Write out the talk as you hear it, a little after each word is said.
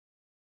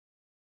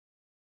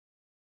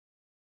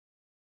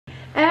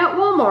At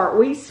Walmart,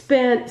 we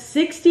spent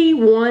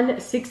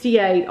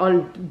 $61.68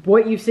 on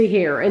what you see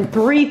here, and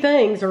 3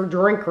 things are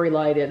drink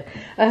related.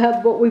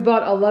 But we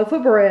bought a loaf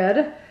of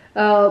bread.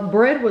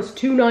 Bread was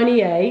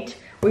 $2.98.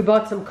 We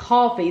bought some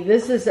coffee.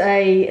 This is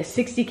a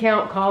 60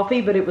 count coffee,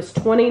 but it was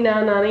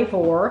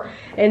 $29.94.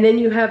 And then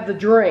you have the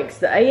drinks.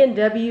 The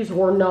A&Ws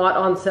were not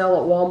on sale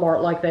at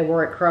Walmart like they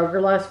were at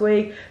Kroger last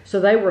week, so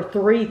they were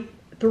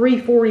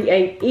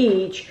 $3.48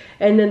 each.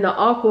 And then the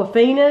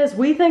Aquafinas,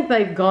 we think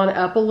they've gone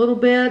up a little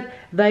bit.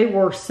 They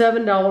were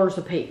 $7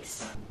 a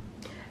piece.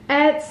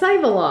 At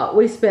Save-A-Lot,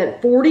 we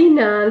spent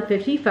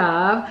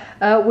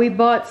 $49.55. We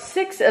bought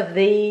 6 of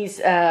these.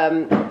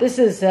 This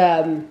is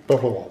Buffalo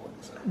Wild Wings.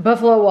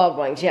 Buffalo Wild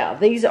Wings, yeah.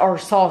 These are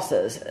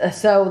sauces.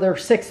 So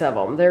there's 6 of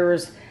them.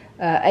 There's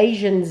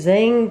Asian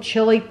Zing,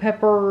 chili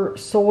pepper,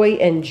 soy,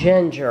 and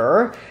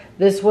ginger.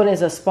 This one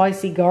is a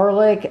spicy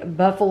garlic,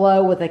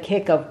 buffalo with a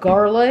kick of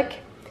garlic,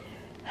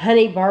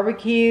 honey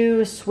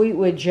barbecue, sweet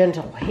with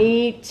gentle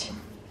heat,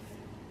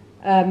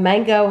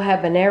 mango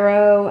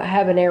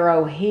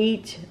habanero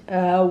heat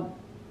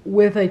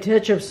with a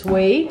touch of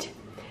sweet,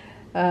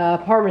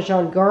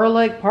 Parmesan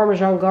garlic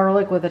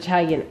with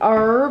Italian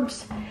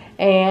herbs,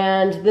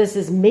 and this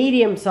is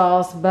medium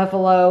sauce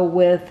buffalo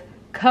with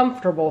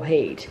comfortable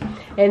heat.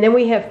 And then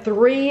we have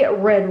 3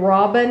 Red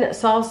Robin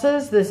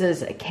sauces. This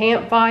is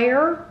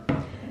campfire.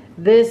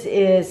 This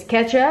is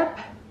ketchup.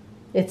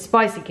 It's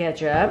spicy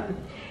ketchup.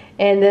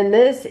 And then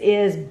this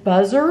is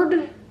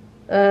buzzard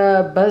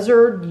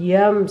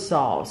yum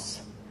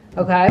sauce.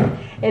 Okay.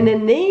 And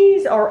then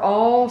these are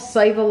all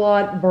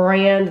Save-A-Lot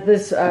brand.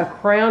 This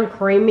Crown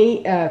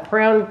Creamery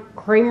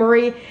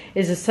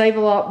is a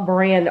Save-A-Lot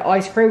brand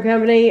ice cream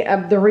company.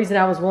 The reason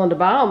I was willing to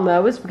buy them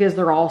though is because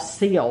they're all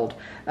sealed.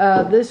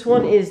 This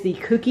one is the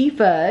Cookie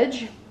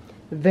Fudge,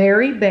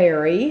 Very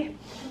Berry,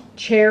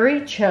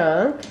 Cherry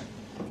Chunk,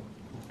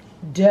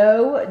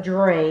 Dough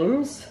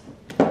Dreams,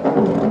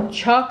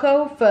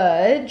 Choco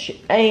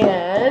Fudge,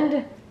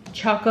 and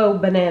Choco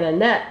Banana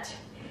Nut.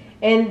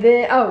 And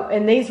then, oh,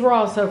 and these were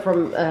also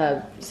from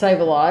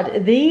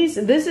Save-A-Lot. This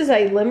is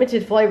a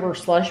limited flavor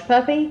slush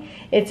puppy.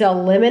 It's a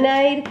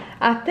lemonade.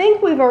 I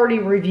think we've already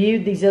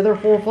reviewed these other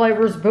 4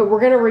 flavors, but we're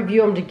going to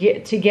review them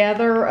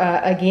together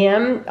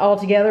again, all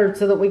together,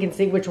 so that we can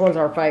see which one's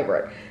our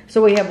favorite.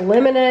 So we have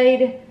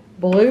lemonade,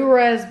 blue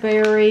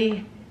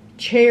raspberry,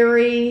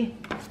 cherry,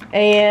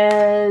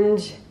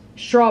 and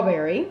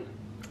strawberry.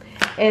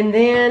 And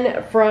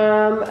then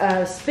from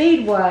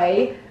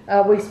Speedway,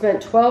 we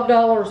spent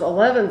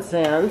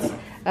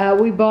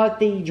 $12.11. We bought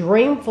the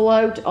Dream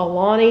Float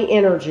Alani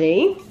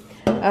Energy.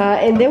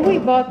 And then we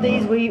bought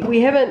these.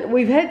 We've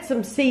had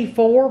some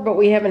C4, but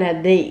we haven't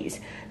had these.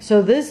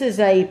 So this is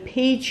a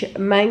peach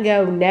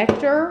mango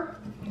nectar.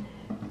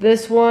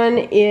 This one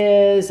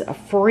is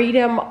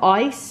Freedom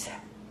Ice.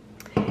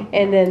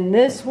 And then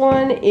this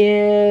one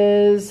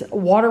is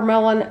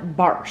Watermelon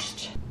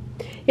Burst.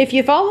 If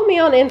you follow me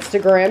on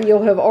Instagram,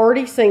 you'll have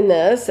already seen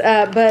this,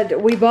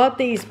 but we bought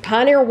these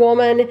Pioneer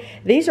Woman.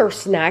 These are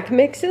snack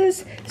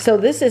mixes. So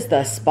this is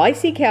the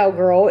Spicy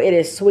Cowgirl. It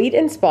is sweet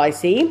and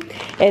spicy.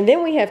 And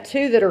then we have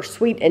 2 that are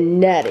sweet and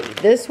nutty.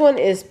 This one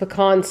is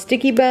Pecan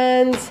Sticky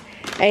Buns,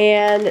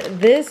 and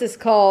this is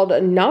called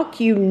Knock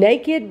You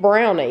Naked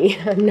Brownie.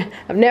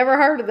 I've never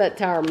heard of that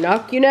term,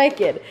 Knock You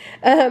Naked.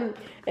 And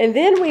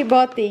then we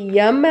bought the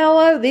Yum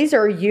Mellow. These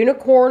are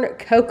Unicorn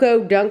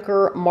Cocoa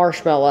Dunker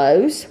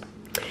Marshmallows.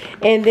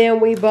 And then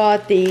we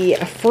bought the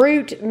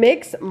Fruit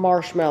Mix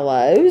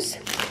Marshmallows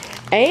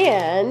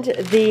and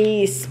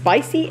the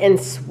Spicy and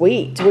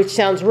Sweet, which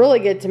sounds really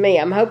good to me.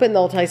 I'm hoping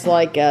they'll taste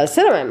like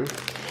cinnamon.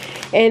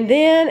 And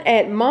then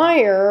at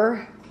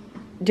Meijer,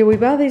 did we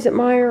buy these at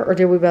Meijer or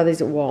did we buy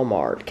these at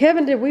Walmart?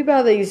 Kevin, did we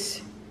buy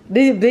these?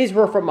 These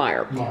were from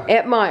Meijer.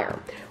 At Meijer.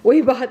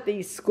 We bought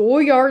these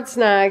Schoolyard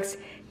Snacks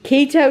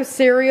Keto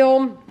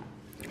Cereal.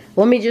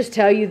 Let me just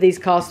tell you, these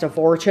cost a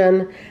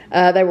fortune.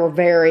 They were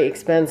very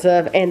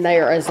expensive, and they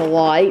are as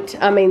light.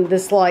 I mean,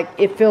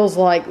 it feels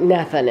like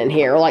nothing in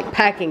here, like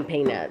packing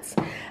peanuts.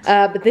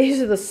 But these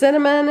are the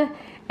cinnamon,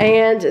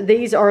 and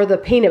these are the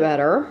peanut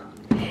butter.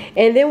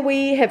 And then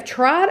we have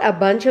tried a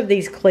bunch of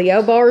these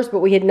Clio bars, but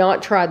we had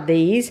not tried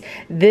these.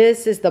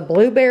 This is the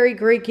blueberry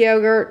Greek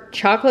yogurt,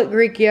 chocolate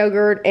Greek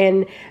yogurt,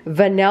 and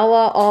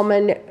vanilla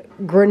almond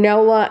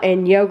granola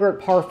and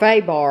yogurt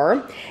parfait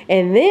bar.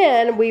 And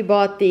then we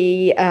bought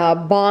the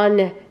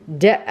I'm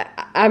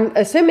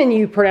assuming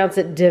you pronounce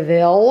it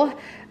Deville,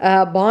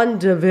 Bon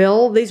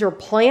Deville. These are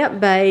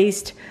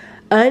plant-based,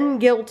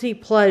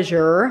 unguilty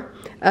pleasure.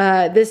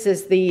 This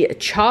is the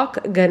chalk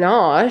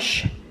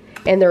ganache,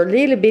 and they're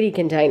little bitty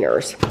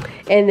containers.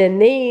 And then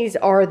these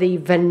are the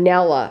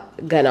vanilla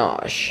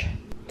ganache.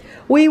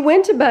 We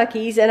went to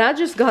Buc-ee's, and I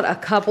just got a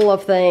couple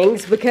of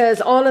things because,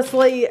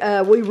 honestly,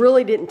 we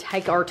really didn't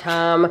take our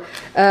time.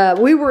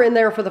 We were in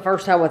there for the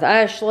first time with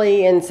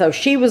Ashley, and so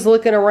she was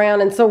looking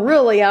around, and so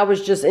really I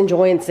was just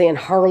enjoying seeing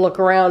her look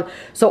around,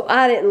 so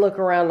I didn't look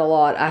around a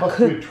lot.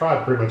 We've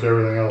tried pretty much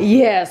everything else.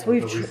 Yes,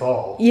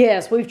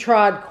 we've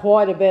tried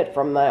quite a bit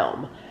from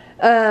them.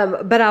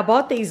 But I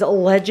bought these are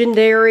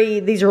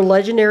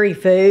legendary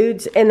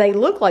foods, and they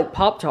look like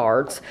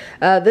Pop-Tarts.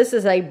 This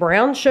is a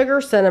brown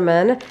sugar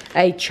cinnamon,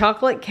 a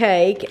chocolate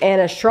cake,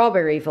 and a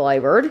strawberry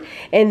flavored.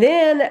 And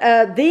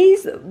then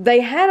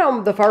they had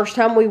them the first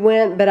time we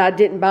went, but I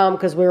didn't buy them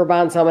because we were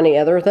buying so many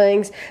other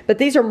things. But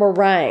these are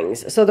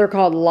meringues, so they're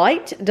called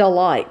Light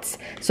Delights.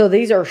 So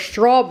these are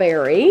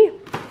strawberry,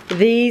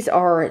 these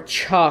are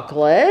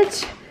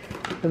chocolate,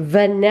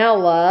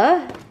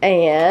 vanilla,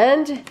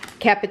 and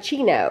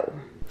cappuccino.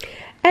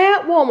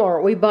 At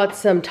Walmart, we bought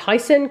some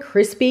Tyson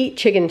crispy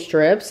chicken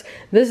strips.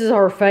 This is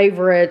our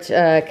favorite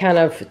kind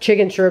of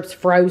chicken strips,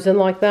 frozen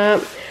like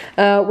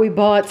that. We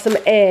bought some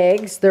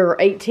eggs. There are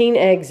 18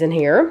 eggs in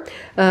here.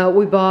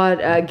 We bought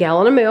a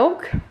gallon of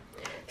milk,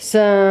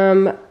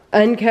 some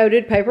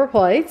uncoated paper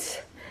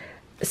plates,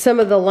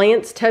 some of the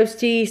Lance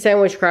Toasty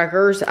sandwich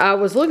crackers. I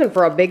was looking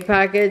for a big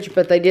package,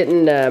 but they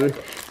didn't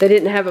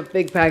have a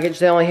big package.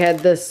 They only had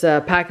this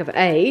pack of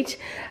 8.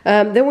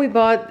 Then we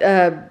bought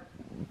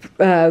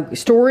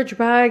storage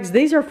bags.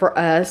 These are for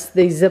us,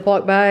 these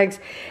Ziploc bags.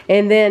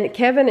 And then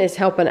Kevin is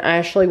helping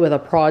Ashley with a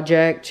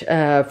project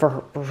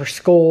for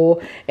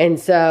school. And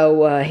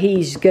so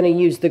he's going to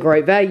use the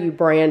Great Value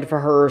brand for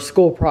her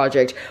school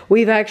project.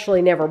 We've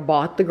actually never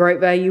bought the Great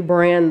Value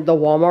brand, the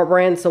Walmart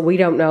brand, so we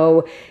don't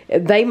know.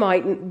 They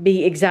might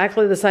be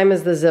exactly the same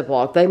as the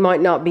Ziploc. They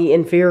might not be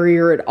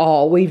inferior at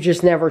all. We've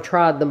just never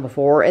tried them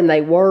before, and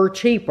they were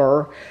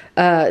cheaper.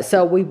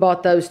 So we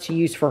bought those to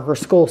use for her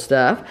school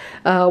stuff.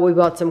 We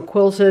bought some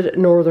quilted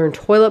northern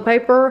toilet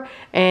paper,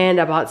 and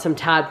I bought some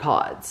Tide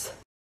Pods.